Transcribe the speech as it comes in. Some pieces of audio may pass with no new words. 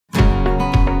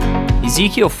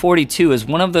Ezekiel 42 is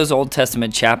one of those Old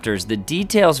Testament chapters that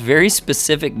details very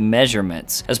specific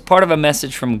measurements as part of a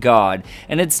message from God,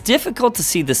 and it's difficult to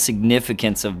see the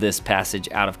significance of this passage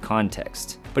out of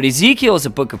context. But Ezekiel is a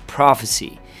book of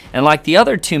prophecy, and like the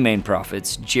other two main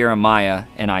prophets, Jeremiah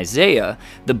and Isaiah,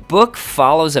 the book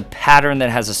follows a pattern that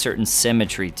has a certain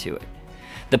symmetry to it.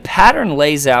 The pattern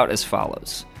lays out as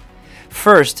follows.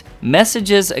 First,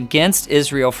 messages against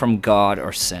Israel from God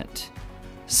are sent.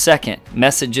 Second,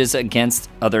 messages against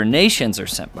other nations are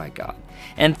sent by God.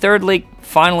 And thirdly,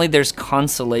 finally, there's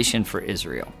consolation for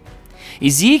Israel.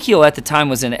 Ezekiel at the time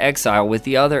was in exile with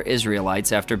the other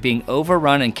Israelites after being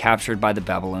overrun and captured by the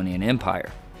Babylonian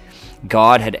Empire.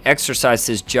 God had exercised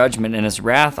his judgment and his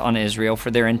wrath on Israel for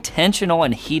their intentional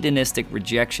and hedonistic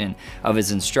rejection of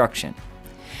his instruction.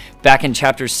 Back in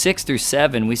chapters 6 through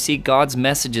 7, we see God's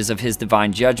messages of his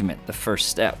divine judgment, the first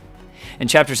step. In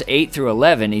chapters 8 through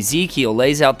 11, Ezekiel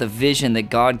lays out the vision that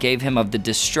God gave him of the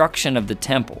destruction of the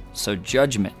temple, so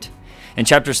judgment. In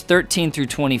chapters 13 through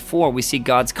 24, we see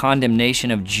God's condemnation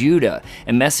of Judah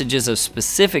and messages of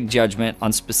specific judgment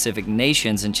on specific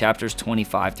nations in chapters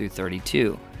 25 through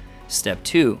 32, step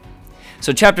 2.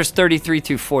 So chapters 33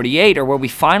 through 48 are where we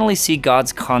finally see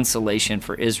God's consolation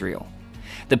for Israel.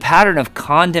 The pattern of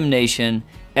condemnation,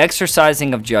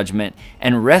 exercising of judgment,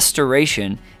 and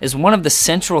restoration is one of the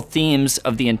central themes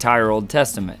of the entire Old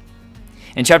Testament.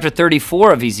 In chapter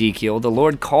 34 of Ezekiel, the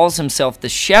Lord calls himself the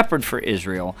shepherd for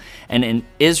Israel, and in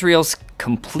Israel's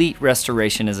complete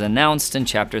restoration is announced in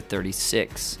chapter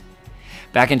 36.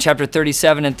 Back in chapter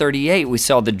 37 and 38, we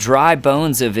saw the dry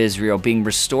bones of Israel being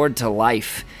restored to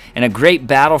life, and a great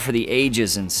battle for the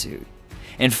ages ensued.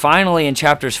 And finally, in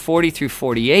chapters 40 through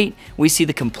 48, we see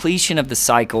the completion of the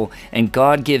cycle, and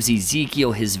God gives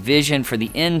Ezekiel his vision for the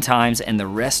end times and the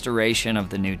restoration of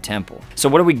the new temple. So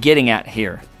what are we getting at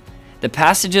here? The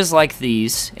passages like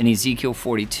these in Ezekiel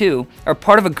 42 are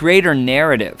part of a greater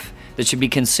narrative that should be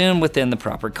consumed within the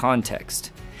proper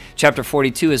context. Chapter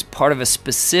 42 is part of a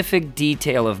specific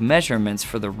detail of measurements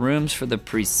for the rooms for the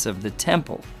priests of the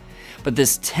temple. But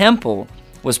this temple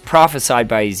was prophesied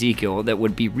by Ezekiel that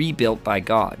would be rebuilt by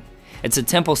God. It's a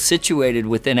temple situated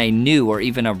within a new or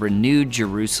even a renewed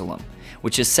Jerusalem,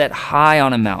 which is set high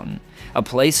on a mountain, a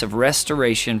place of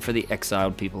restoration for the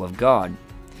exiled people of God.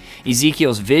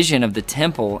 Ezekiel's vision of the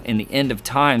temple in the end of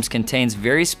times contains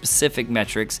very specific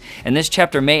metrics, and this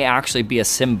chapter may actually be a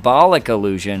symbolic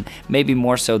allusion, maybe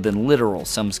more so than literal,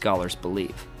 some scholars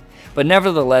believe. But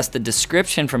nevertheless, the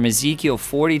description from Ezekiel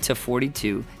 40 to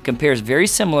 42 compares very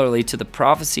similarly to the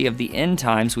prophecy of the end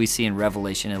times we see in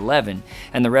Revelation 11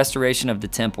 and the restoration of the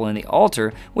temple and the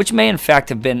altar, which may in fact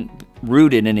have been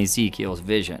rooted in Ezekiel's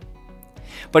vision.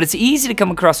 But it's easy to come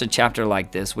across a chapter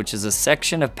like this, which is a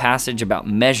section of passage about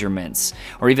measurements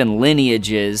or even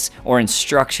lineages or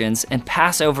instructions, and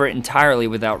pass over it entirely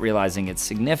without realizing its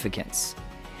significance.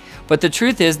 But the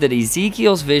truth is that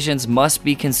Ezekiel's visions must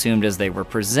be consumed as they were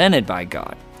presented by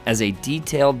God, as a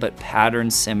detailed but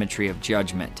patterned symmetry of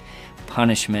judgment,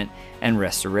 punishment, and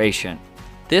restoration.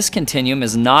 This continuum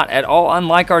is not at all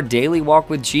unlike our daily walk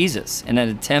with Jesus in an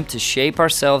attempt to shape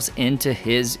ourselves into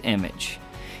his image.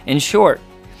 In short,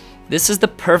 this is the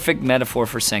perfect metaphor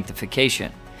for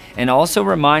sanctification, and also a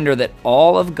reminder that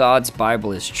all of God's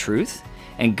Bible is truth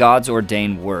and God's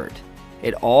ordained word.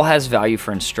 It all has value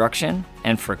for instruction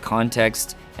and for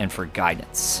context and for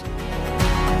guidance.